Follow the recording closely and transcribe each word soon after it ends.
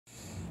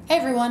Hey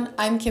everyone,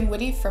 I'm Kim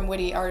Witte from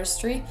Witte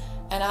Artistry,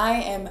 and I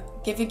am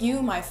giving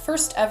you my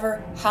first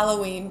ever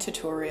Halloween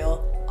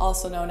tutorial,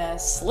 also known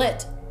as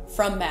Slit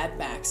from Mad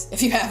Max.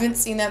 If you haven't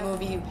seen that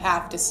movie, you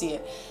have to see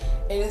it.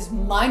 It is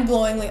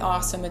mind-blowingly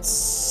awesome. It's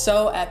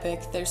so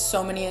epic. There's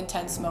so many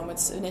intense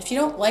moments, and if you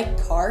don't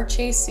like car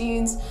chase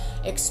scenes,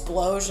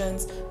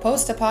 explosions,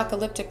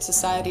 post-apocalyptic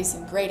societies,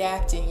 and great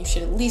acting, you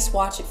should at least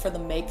watch it for the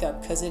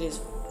makeup, because it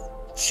is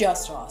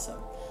just awesome.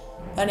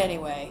 But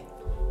anyway,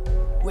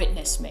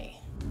 witness me.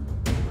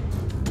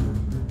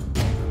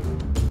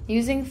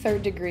 Using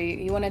third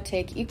degree, you want to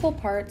take equal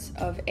parts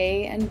of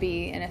A and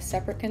B in a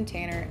separate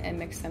container and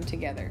mix them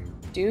together.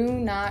 Do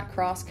not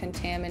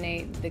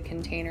cross-contaminate the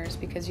containers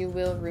because you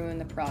will ruin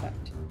the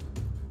product.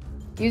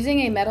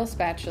 Using a metal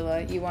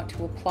spatula, you want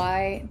to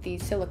apply the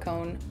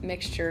silicone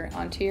mixture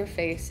onto your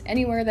face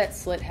anywhere that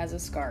Slit has a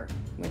scar,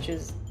 which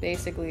is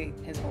basically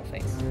his whole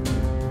face.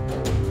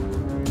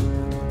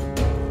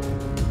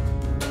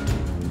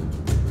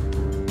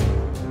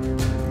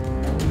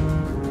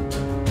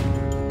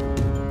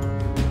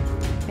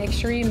 Make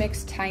sure you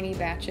mix tiny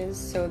batches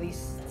so the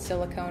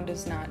silicone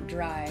does not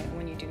dry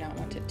when you do not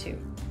want it to.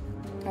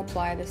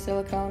 Apply the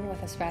silicone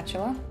with a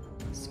spatula.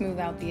 Smooth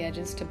out the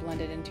edges to blend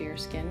it into your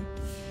skin.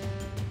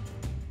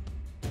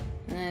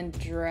 And then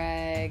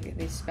drag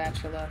the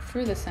spatula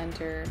through the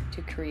center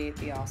to create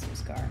the awesome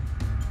scar.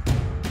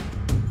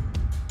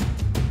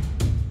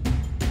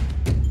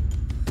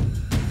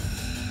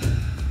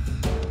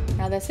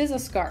 Now this is a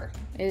scar.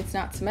 It's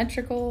not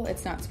symmetrical,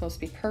 it's not supposed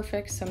to be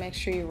perfect, so make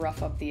sure you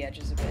rough up the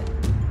edges a bit.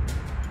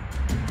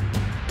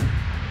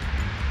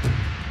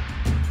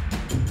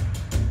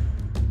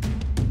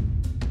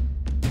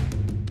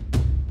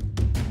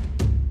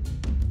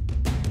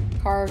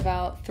 Carve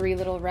out 3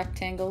 little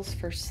rectangles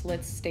for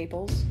Slit's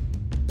staples.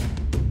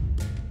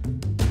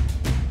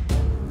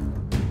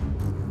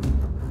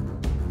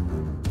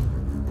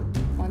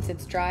 Once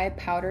it's dry,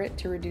 powder it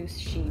to reduce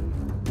sheen.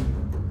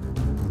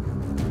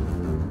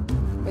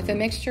 With a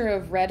mixture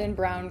of red and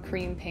brown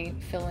cream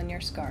paint, fill in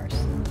your scars.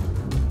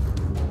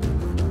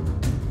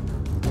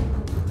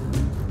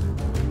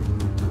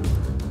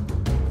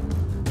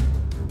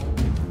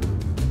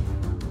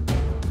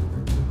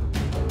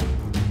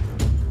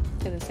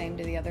 Same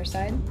to the other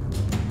side.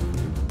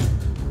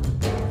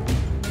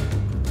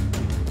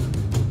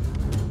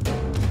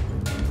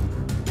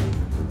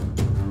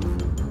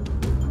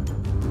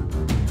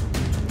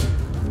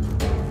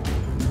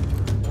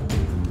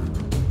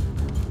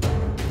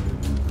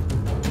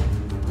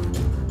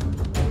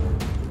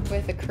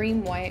 With a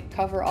cream white,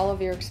 cover all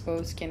of your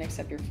exposed skin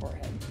except your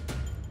forehead.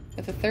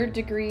 With a third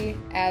degree,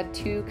 add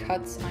 2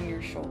 cuts on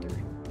your shoulder.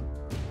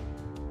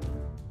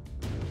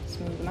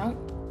 Smooth them out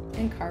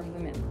and carve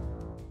them in.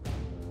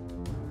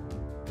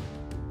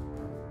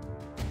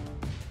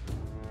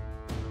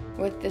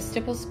 With the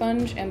stipple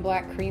sponge and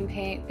black cream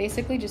paint,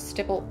 basically just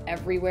stipple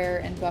everywhere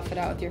and buff it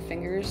out with your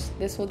fingers.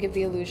 This will give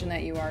the illusion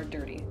that you are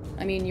dirty.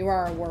 I mean, you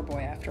are a war boy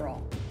after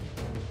all.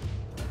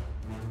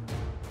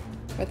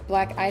 With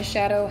black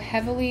eyeshadow,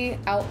 heavily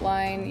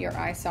outline your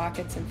eye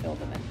sockets and fill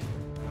them in.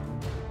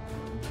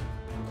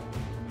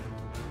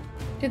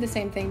 Do the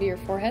same thing to your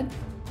forehead.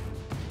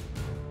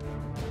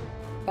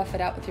 Buff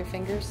it out with your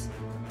fingers.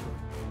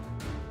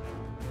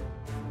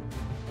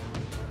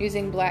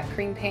 Using black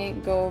cream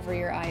paint, go over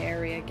your eye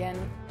area again.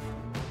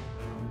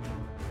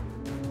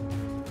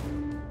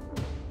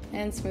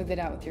 And smooth it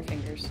out with your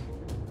fingers.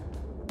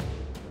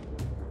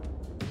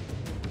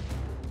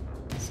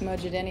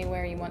 Smudge it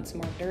anywhere you want some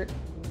more dirt.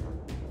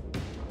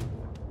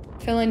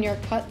 Fill in your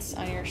cuts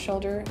on your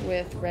shoulder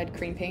with red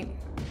cream paint.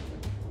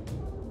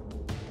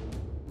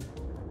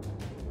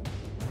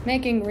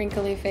 Making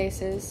wrinkly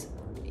faces,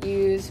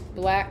 use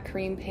black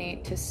cream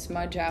paint to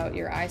smudge out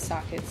your eye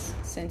sockets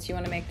since you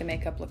want to make the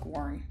makeup look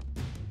worn.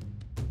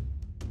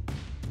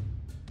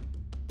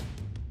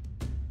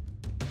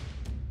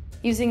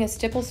 Using a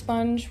stipple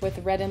sponge with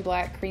red and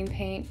black cream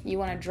paint, you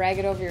want to drag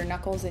it over your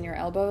knuckles and your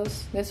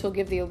elbows. This will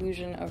give the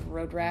illusion of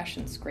road rash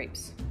and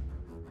scrapes.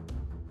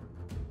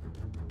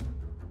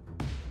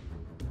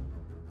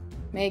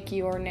 Make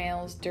your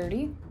nails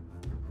dirty.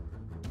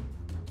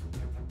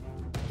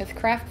 With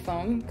craft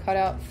foam, cut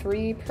out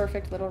 3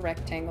 perfect little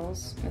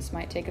rectangles. This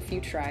might take a few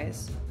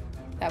tries.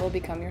 That will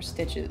become your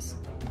stitches.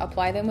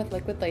 Apply them with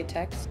liquid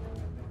latex.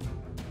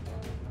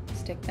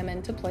 Stick them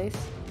into place.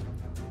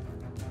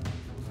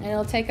 And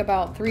it'll take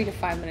about 3 to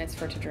 5 minutes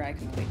for it to dry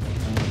completely.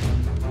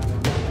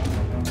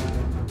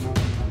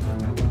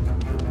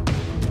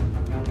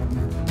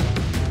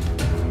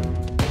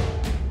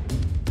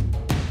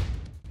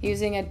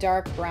 Using a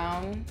dark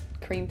brown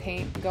cream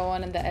paint, go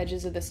on the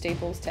edges of the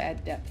staples to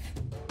add depth.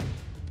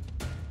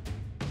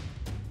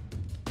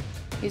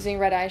 Using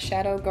red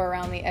eyeshadow, go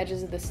around the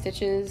edges of the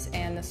stitches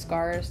and the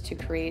scars to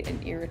create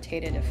an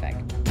irritated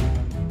effect.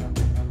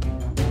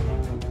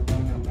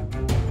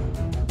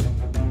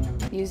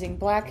 Using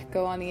black,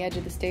 go on the edge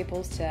of the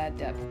staples to add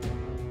depth.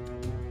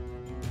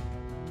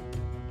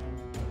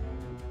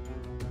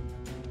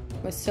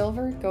 With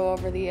silver, go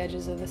over the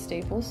edges of the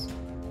staples.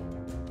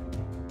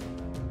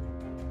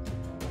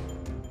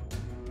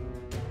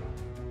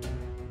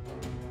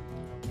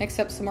 Mix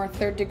up some more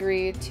 3rd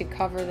degree to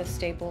cover the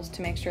staples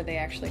to make sure they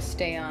actually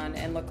stay on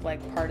and look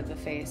like part of the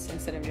face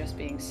instead of just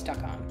being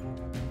stuck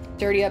on.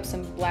 Dirty up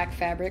some black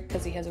fabric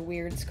because he has a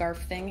weird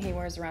scarf thing he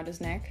wears around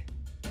his neck.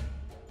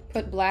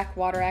 Put black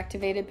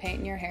water-activated paint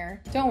in your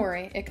hair. Don't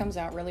worry, it comes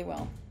out really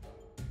well.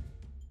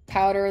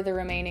 Powder the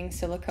remaining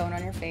silicone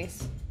on your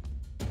face.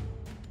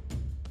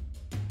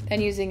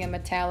 Then using a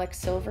metallic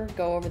silver,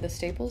 go over the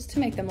staples to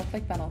make them look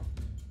like metal.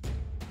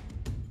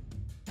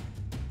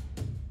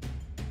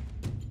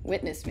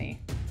 Witness me.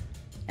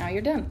 Now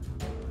you're done.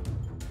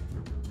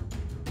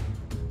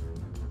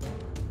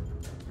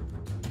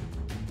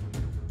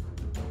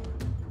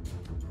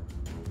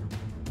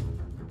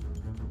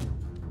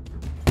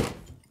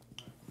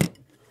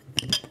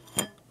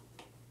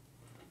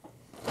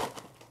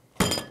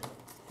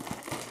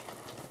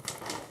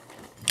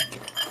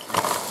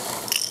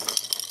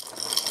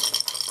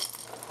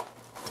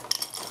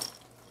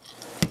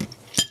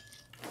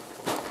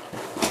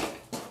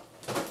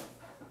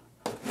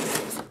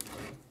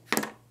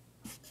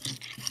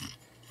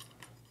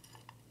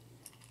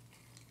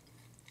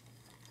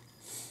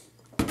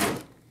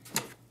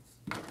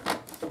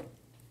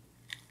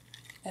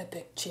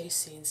 Epic chase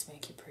scenes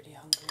make you pretty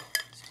hungry.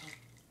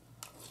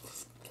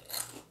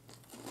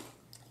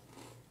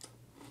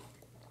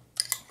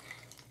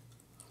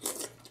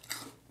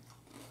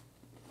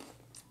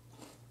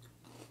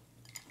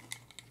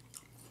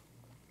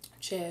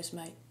 Cheers,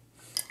 mate.